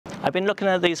I've been looking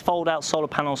at these fold-out solar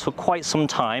panels for quite some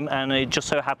time, and it just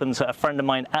so happens that a friend of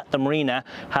mine at the marina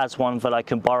has one that I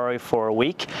can borrow for a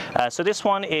week. So this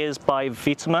one is by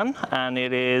VTOMAN, and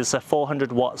it is a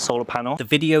 400-watt solar panel. The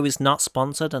video is not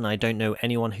sponsored, and I don't know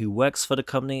anyone who works for the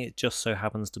company. It just so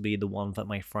happens to be the one that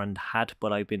my friend had,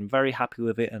 but I've been very happy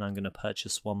with it, and I'm going to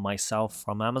purchase one myself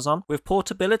from Amazon. With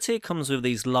portability, it comes with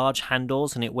these large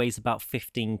handles, and it weighs about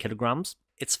 15 kilograms.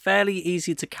 It's fairly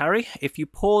easy to carry. If you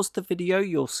pause the video,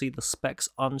 you'll see the specs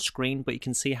on screen, but you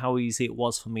can see how easy it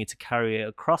was for me to carry it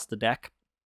across the deck.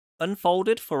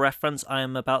 Unfolded, for reference, I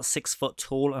am about 6 foot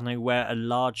tall and I wear a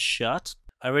large shirt.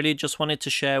 I really just wanted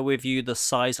to share with you the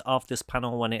size of this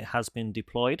panel when it has been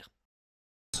deployed.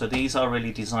 So these are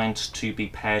really designed to be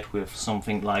paired with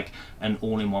something like an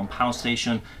all-in-one power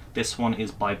station. This one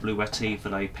is by Bluetti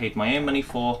that I paid my own money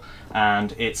for,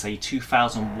 and it's a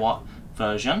 2000 watt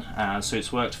version, so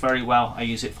it's worked very well. I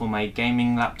use it for my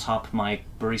gaming laptop, my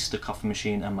barista coffee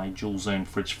machine, and my dual zone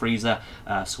fridge freezer.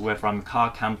 So whether I'm car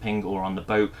camping or on the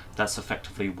boat, that's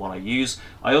effectively what I use.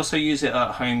 I also use it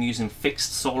at home using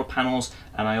fixed solar panels,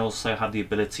 and I also have the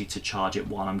ability to charge it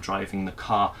while I'm driving the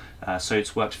car, so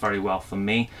it's worked very well for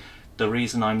me. The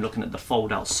reason I'm looking at the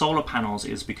fold-out solar panels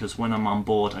is because when I'm on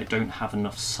board, I don't have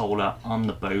enough solar on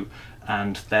the boat,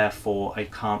 and therefore I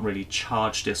can't really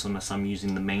charge this unless I'm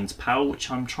using the mains power,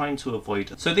 which I'm trying to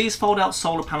avoid. So these fold-out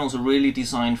solar panels are really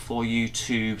designed for you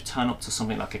to turn up to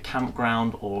something like a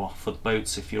campground, or for the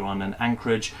boats if you're on an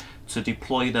anchorage, to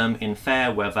deploy them in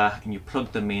fair weather, and you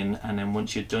plug them in, and then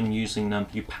once you're done using them,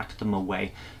 you pack them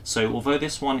away. So although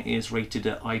this one is rated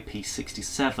at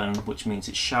IP67, which means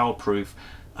it's shower proof,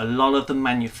 a lot of the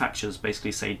manufacturers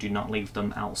basically say do not leave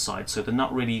them outside, so they're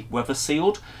not really weather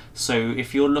sealed. So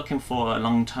if you're looking for a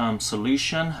long-term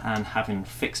solution and having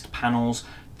fixed panels,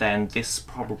 then this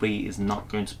probably is not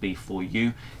going to be for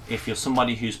you. If you're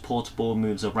somebody who's portable,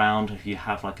 moves around, if you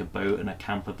have like a boat and a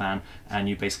camper van and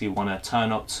you basically want to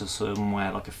turn up to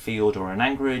somewhere like a field or an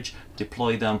anchorage,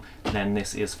 deploy them, then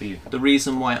this is for you. The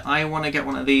reason why I want to get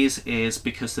one of these is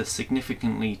because they're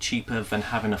significantly cheaper than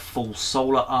having a full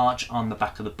solar arch on the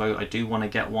back of the boat. I do want to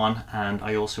get one, and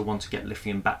I also want to get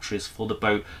lithium batteries for the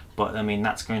boat, but I mean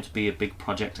that's going to be a big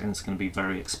project, and it's going to be a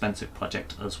very expensive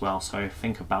project as well, so I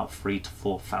think about £3,000 to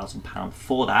 £4,000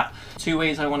 for that. Two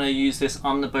ways I want to use this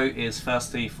on the boat is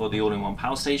firstly for the all-in-one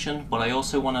power station, but I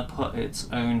also want to put its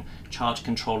own charge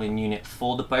controlling unit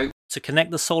for the boat. To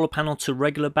connect the solar panel to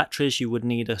regular batteries, you would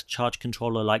need a charge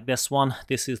controller like this one.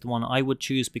 This is the one I would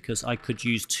choose because I could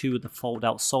use 2 of the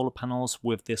fold-out solar panels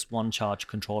with this one charge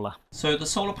controller. So the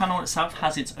solar panel itself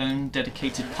has its own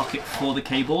dedicated pocket for the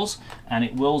cables, and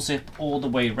it will zip all the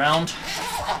way around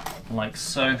like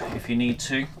so if you need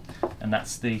to, and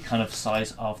that's the kind of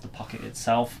size of the pocket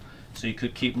itself. So you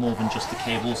could keep more than just the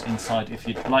cables inside if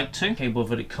you'd like to. The cable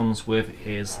that it comes with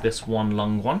is this one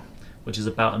long one, which is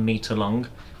about 1 meter long.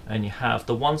 And you have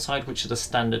the one side, which is the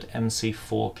standard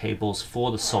MC4 cables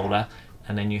for the solar,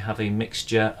 and then you have a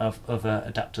mixture of other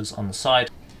adapters on the side.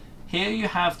 Here you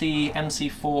have the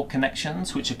MC4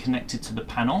 connections, which are connected to the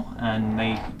panel, and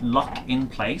they lock in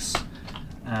place,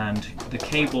 and the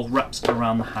cable wraps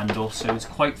around the handle, so it's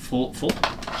quite thoughtful.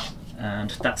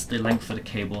 And that's the length of the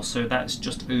cable, so that's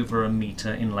just over 1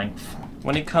 meter in length.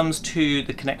 When it comes to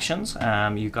the connections,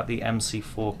 you've got the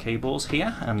MC4 cables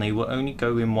here, and they will only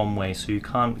go in one way, so you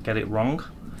can't get it wrong,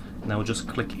 and they'll just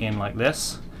click in like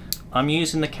this. I'm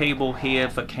using the cable here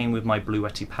that came with my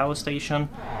Bluetti power station,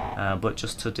 but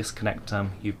just to disconnect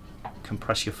them, you can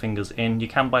press your fingers in. You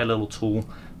can buy a little tool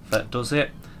that does it,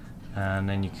 and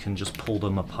then you can just pull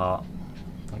them apart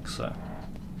like so.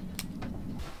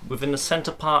 Within the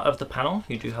center part of the panel,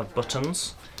 you do have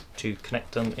buttons to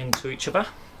connect them into each other.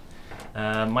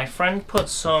 My friend put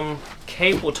some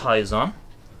cable ties on,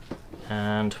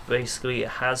 and basically it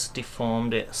has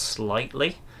deformed it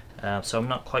slightly, so I'm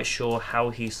not quite sure how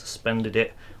he suspended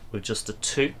it with just the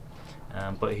 2,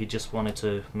 but he just wanted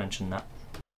to mention that.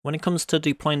 When it comes to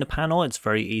deploying the panel, it's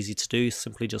very easy to do.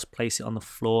 Simply just place it on the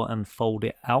floor and fold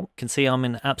it out. You can see I'm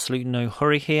in absolute no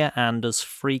hurry here, and there's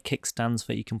 3 kickstands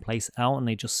that you can place out, and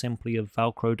they just simply are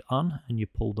velcroed on, and you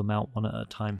pull them out one at a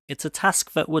time. It's a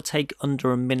task that would take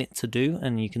under a minute to do,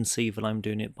 and you can see that I'm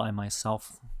doing it by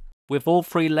myself. With all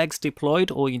 3 legs deployed,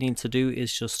 all you need to do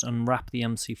is just unwrap the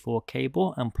MC4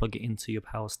 cable and plug it into your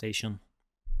power station.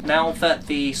 Now that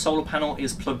the solar panel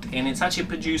is plugged in, it's actually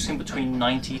producing between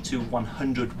 90 to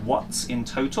 100 watts in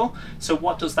total. So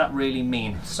what does that really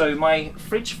mean? So my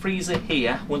fridge freezer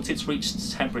here, once it's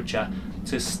reached temperature,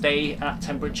 to stay at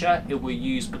temperature, it will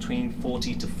use between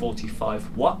 40 to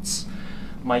 45 watts.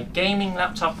 My gaming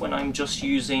laptop, when I'm just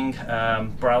using,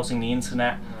 browsing the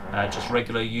internet, just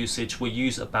regular usage will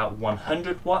use about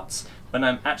 100 watts. When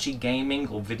I'm actually gaming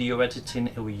or video editing,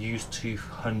 it will use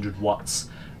 200 watts.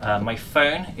 My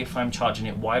phone, if I'm charging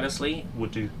it wirelessly, will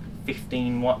do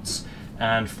 15 watts.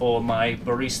 And for my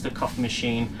barista coffee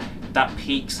machine, that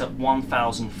peaks at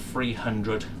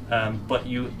 1,300, but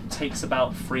it takes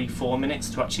about 3-4 minutes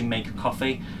to actually make a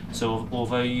coffee. So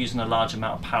although you're using a large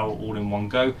amount of power all in one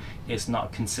go, it's not a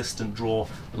consistent draw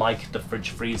like the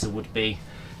fridge freezer would be.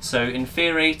 So in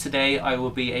theory today I will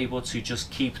be able to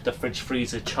just keep the fridge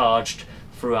freezer charged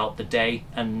throughout the day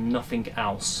and nothing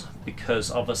else, because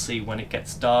obviously when it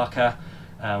gets darker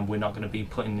we're not going to be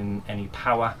putting in any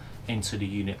power into the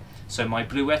unit. So my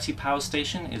Bluetti power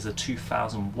station is a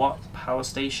 2000 watt power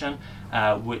station,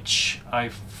 which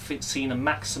I've seen a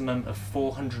maximum of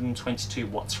 422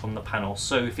 watts from the panel.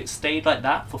 So if it stayed like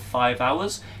that for 5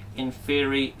 hours, in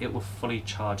theory it will fully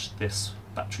charge this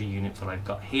battery unit that I've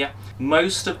got here.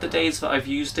 Most of the days that I've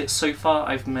used it so far,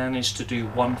 I've managed to do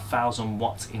 1000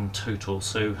 watts in total.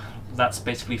 So that's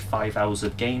basically 5 hours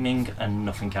of gaming and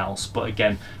nothing else. But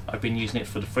again, I've been using it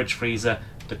for the fridge freezer,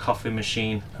 the coffee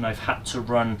machine, and I've had to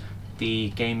run the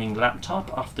gaming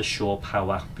laptop off the shore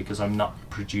power because I'm not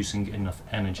producing enough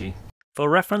energy. For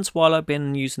reference, while I've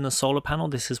been using the solar panel,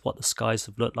 this is what the skies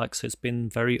have looked like. So it's been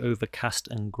very overcast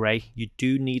and grey. You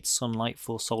do need sunlight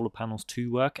for solar panels to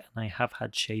work, and I have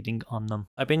had shading on them.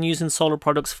 I've been using solar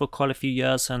products for quite a few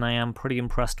years, and I am pretty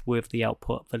impressed with the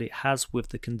output that it has with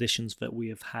the conditions that we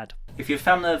have had. If you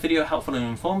found the video helpful and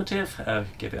informative,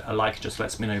 give it a like, just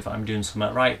lets me know that I'm doing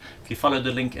something right. If you follow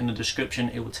the link in the description,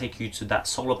 it will take you to that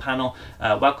solar panel.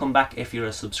 Welcome back if you're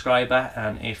a subscriber,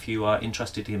 and if you are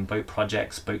interested in boat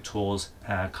projects, boat tours,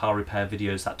 car repair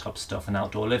videos, that type of stuff, and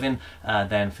outdoor living,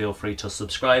 then feel free to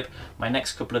subscribe. My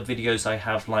next couple of videos I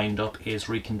have lined up is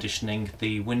reconditioning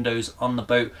the windows on the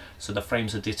boat. So the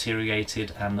frames are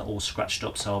deteriorated and they're all scratched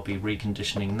up, so I'll be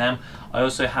reconditioning them. I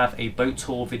also have a boat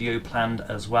tour video planned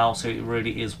as well, so it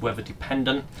really is weather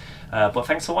dependent. But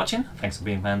thanks for watching, thanks for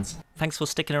being fans. Thanks for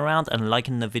sticking around and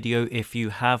liking the video if you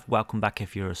have. Welcome back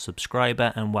if you're a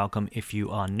subscriber, and welcome if you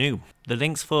are new. The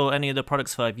links for any of the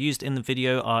products that I've used in the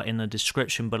video are in the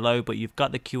description below, but you've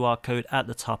got the QR code at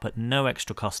the top at no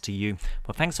extra cost to you.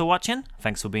 But thanks for watching,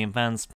 thanks for being fans.